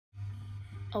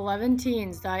11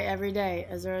 teens die every day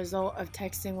as a result of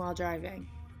texting while driving.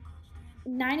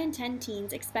 9 in 10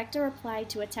 teens expect a reply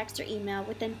to a text or email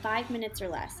within 5 minutes or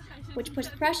less, which puts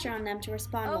pressure on them to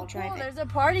respond while driving. There's a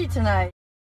party tonight.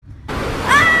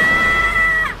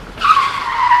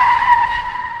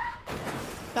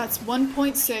 That's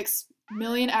 1.6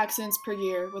 million accidents per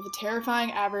year, with a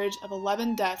terrifying average of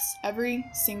 11 deaths every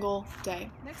single day.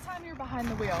 Next time you're behind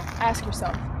the wheel, ask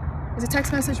yourself, is a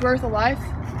text message worth a life?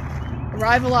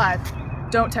 Arrive alive.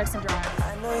 Don't text and drive.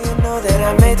 I know that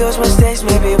I made those mistakes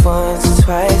maybe once or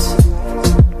twice.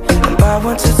 And by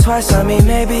once or twice I mean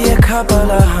maybe a couple of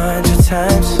 100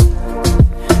 times.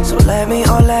 So let me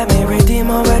redeem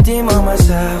or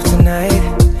myself tonight.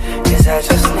 'Cause I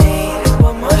just need